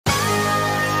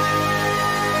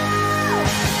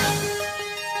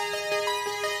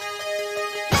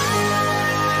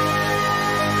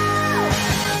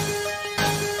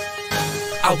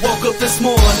I woke up this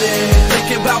morning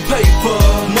thinking about paper,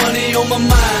 money on my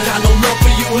mind. Got no love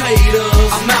for you haters.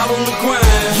 I'm out on the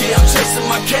grind, yeah, I'm chasing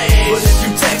my cash. But if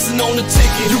you taxing on the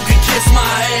ticket, you can kiss my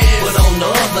ass. But on the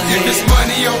other hand, if it's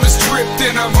money on the strip,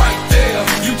 then I'm right there.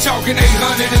 You talking 800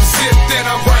 and zip, then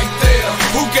I'm right there.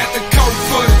 Who got the coke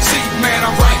for the cheap, man?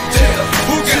 I'm right there.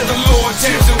 Who got the Lord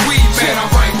Thames and weed, man? I'm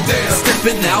right there.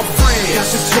 Stepping out fresh, got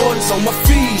your Jordans on my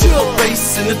feet, a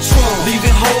bass in the trunk,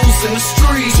 leaving holes in the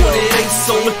street. 28s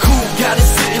on the coupe, got it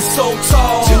sitting so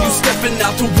tall. Till you stepping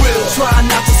out the wheel, try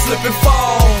not to slip and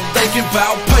fall. Thinking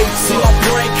about paper, my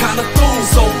brain kinda through.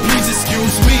 So please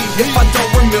excuse me if I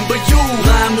don't remember you.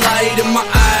 Limelight in my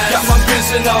eyes, got my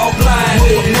vision all blind.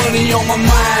 But money on my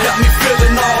mind, got me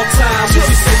feeling all time.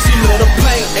 She said she love the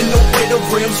paint and the way the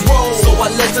rims roll, so I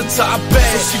let the top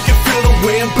back so she can feel the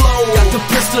wind blow. Got the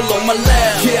pistol on my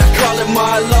lap, yeah, I call it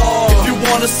my law. If you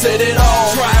wanna set it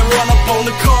off, try and run up on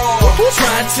the car.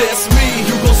 Try and test me,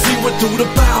 you gon' see what through the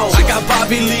bout. I got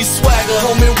Bobby Lee swagger,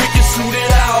 homie, we can shoot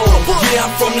it out. Yeah,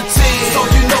 I'm from the team, so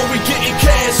you know we getting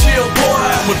cash here, boy.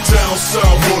 I'm a down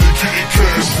south boy, getting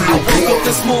cash here, I woke up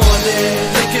this morning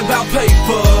thinking about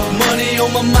paper, money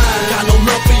on my mind. Got no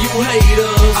love for you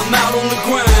haters. I'm out on the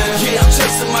grind, yeah, I'm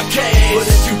chasing my cash. But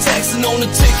if you taxing on the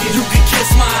ticket, you can kiss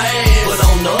my ass. But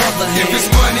on the other hand, if it's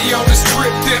money on the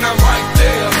strip, then I'm right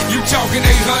there. You talking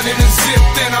 800 and zip,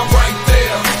 then I'm right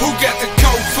there. Who got the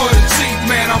coke for the cheap,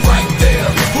 man? I'm right there.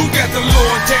 Who got the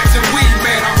Lord Thames and weed,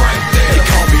 man? I'm right there. They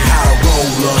call me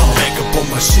highrolla, I'm back up on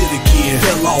my shit again.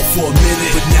 Fell off for a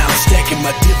minute, but now I'm stacking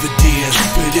my dividends.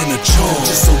 Keep it in a trunk,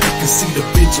 just so you can see the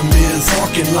Benjamins.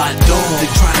 Parking lot done, they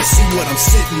trying to see what I'm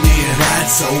sitting in. Ride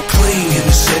so clean, in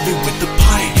a Chevy with the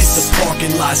pipe. It's the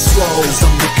parking lot slow, cause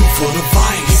I'm looking for the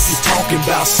vice. If you're talking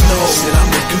about snow, shit,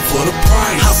 I'm looking for the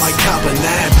price. I might cop a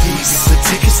 9-piece if the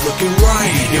ticket's looking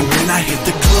right. And when I hit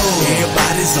the club,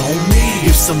 everybody's on me.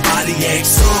 If somebody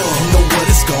asks up, you know what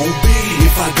it's gon' be.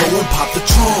 If I go and pop the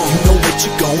trunk, you know what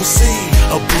you gon' see.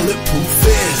 A bulletproof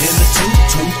vest and a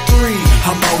 223.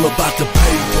 I'm all about the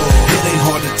paper, it ain't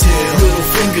hard to tell. Little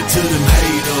finger to them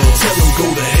haters, tell them go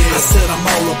to hell. I said I'm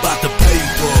all about the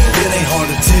paper, it ain't hard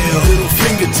to tell. Little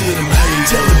finger to them haters,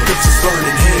 tell them bitches burn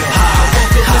in hell. I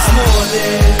woke up this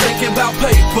morning thinking about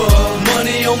paper,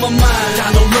 money on my mind.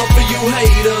 Got no love for you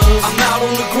haters. I'm out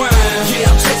on the grind,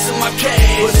 yeah, I'm chasing my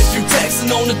cash. But if you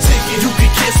taxing on the ticket, you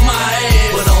can kiss my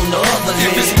ass. But on the other hand,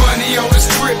 if it's money on the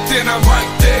strip, then I'm right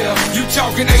there. You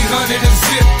talking 800 and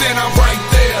zip, then I'm right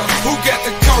there. Who got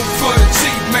the coke for the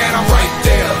cheap, man? I'm right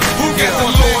there. Who got the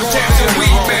Lord Thames and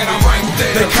weed, man? I'm right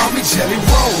there. They call me Jelly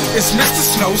Roll, it's Mr.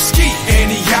 Snow Ski,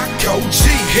 Antioch OG.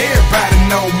 Everybody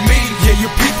know me, yeah,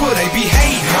 your people, they be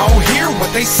hating. I don't hear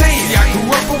what they saying. I grew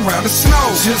up around the snow,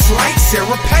 just like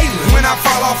Sarah Palin. When I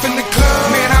fall off in the club,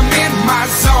 man, I'm in my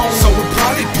zone. So it'd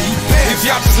probably be best if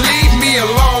y'all just leave me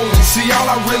alone. See, all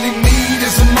I really need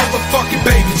is a motherfucking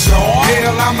baby jar.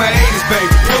 Hell, I'm a 80s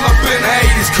baby, pull up in a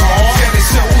 80s car. Yeah, it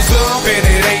shows up, and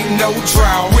it ain't no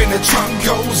drought. When the trunk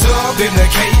goes up, then the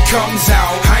cake comes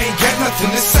out. I ain't got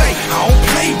nothing to say, I don't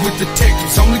play with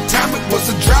detectives. Only time it was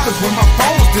a drought is when my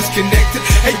phone was disconnected.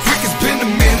 Hey, Kwik, it's been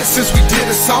a minute since we did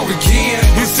a song again.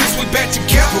 And since we back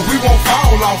together, we won't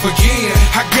fall off again.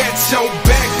 I got your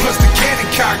back, plus the cannon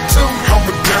cock too. I'm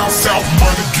a down south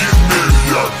money, get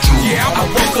maniac too. yeah, I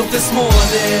woke up this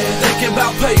morning thinking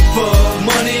about paper,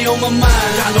 money on my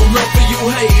mind. Got no love for you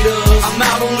haters. I'm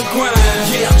out on the grind,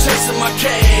 yeah, I'm chasing my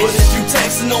cash. But if you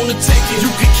taxing on the ticket,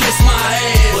 you can kiss my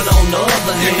ass. But on the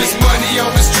other hand, if it's money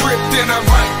on the strip, then I'm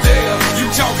right there. You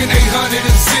talking 800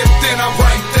 and zip, then I'm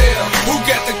right there. Who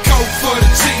got the